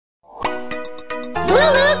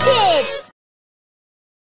LooLoo Kids!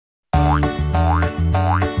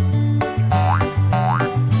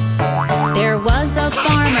 There was a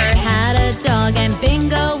farmer, had a dog, and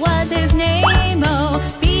Bingo was his name. Oh,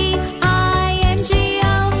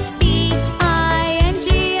 B-I-N-G-O,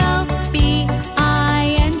 B-I-N-G-O,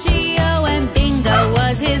 B-I-N-G-O, and Bingo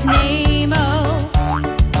was his name. Oh,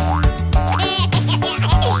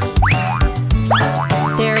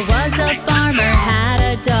 there was a farmer, had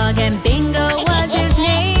a dog, and Bingo was his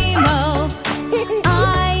name. Oh,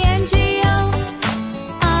 I-N-G-O,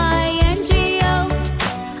 I-N-G-O,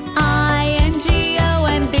 I-N-G-O,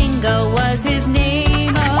 and Bingo was his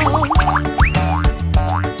name. Oh,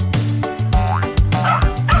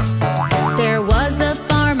 there was a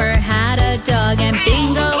farmer, had a dog, and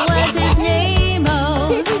Bingo was his name.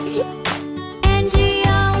 Oh,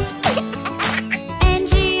 N-G-O,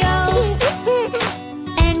 N-G-O,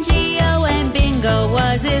 N-G-O, and Bingo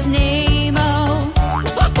was his name. Oh,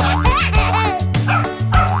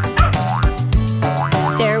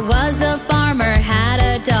 there was a farmer, had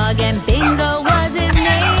a dog, and Bingo was his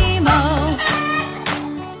name. Oh,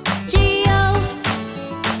 G-O,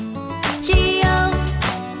 G-O,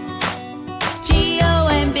 G-O,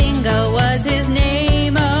 and Bingo was his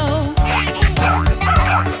name. Oh,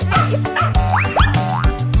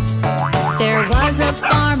 there was a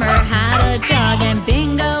farmer, had a dog, and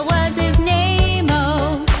Bingo was his name.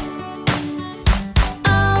 Oh,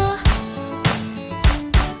 oh,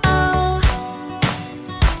 oh,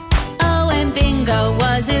 oh, and Bingo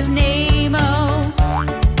was his name. Oh,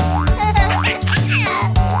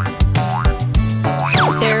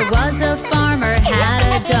 there was a farmer, had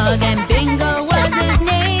a dog, and Bingo was his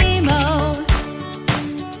name. Oh,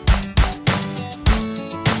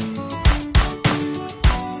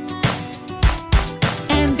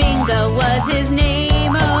 and Bingo was his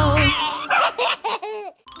name. Oh,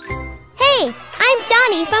 Hey, I'm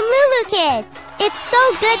Johnny from LooLoo Kids. It's so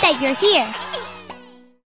good that you're here.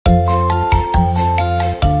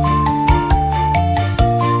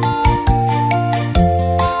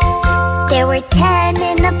 There were 10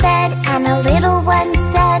 in a bed, and a little one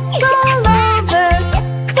said, "Roll over,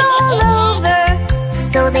 roll over."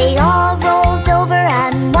 So they all rolled over,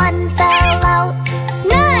 and one fell out.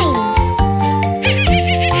 9!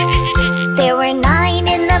 There were 9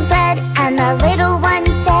 in the bed, and the little one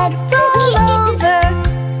said, "Roll over,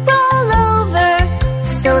 roll over."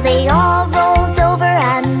 So they all rolled over,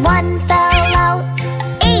 and one fell out.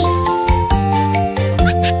 8!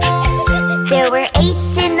 There were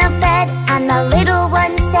 8 in a bed, and the little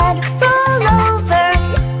one said, "Roll over,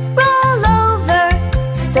 roll over."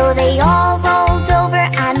 So they all rolled over,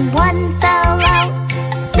 and one fell out.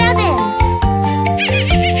 7!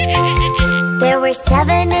 There were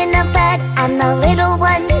 7 in a bed, and the little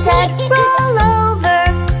one said, "Roll over,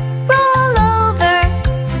 roll over."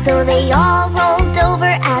 So they all rolled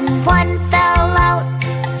over, and one fell out.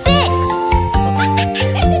 6!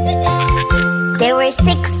 There were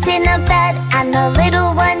 6 in a bed, and the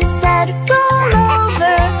little one said, "Roll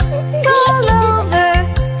over, roll over."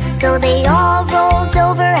 So they all rolled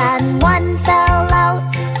over, and one fell out.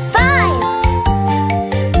 5!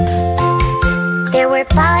 There were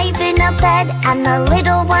 5 in a bed, and the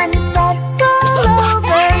little one said, "Roll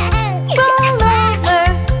over, roll over."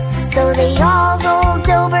 So they all rolled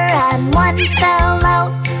over, and one fell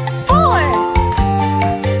out. 4!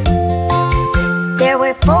 There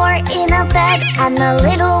were 4 in a bed, and the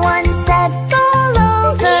little one said, "Roll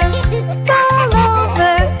over, roll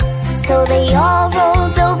over." So they all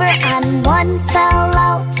rolled over, and one fell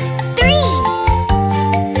out. 3!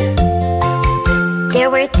 There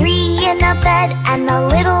were 3 in a bed, and the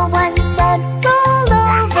little one said, "Roll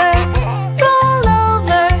over, roll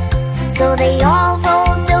over." So they all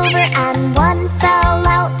rolled over, and one fell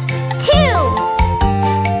out. 2!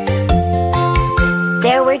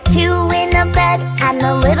 There were 2 in a bed, and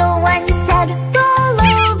the little one said, "Roll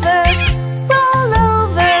over, roll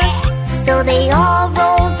over." So they all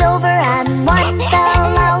rolled over, and one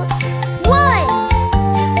fell out. 1!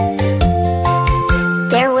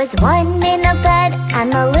 There was 1 in a bed, and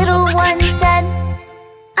the little one said,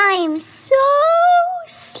 "I'm so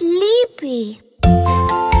sleepy."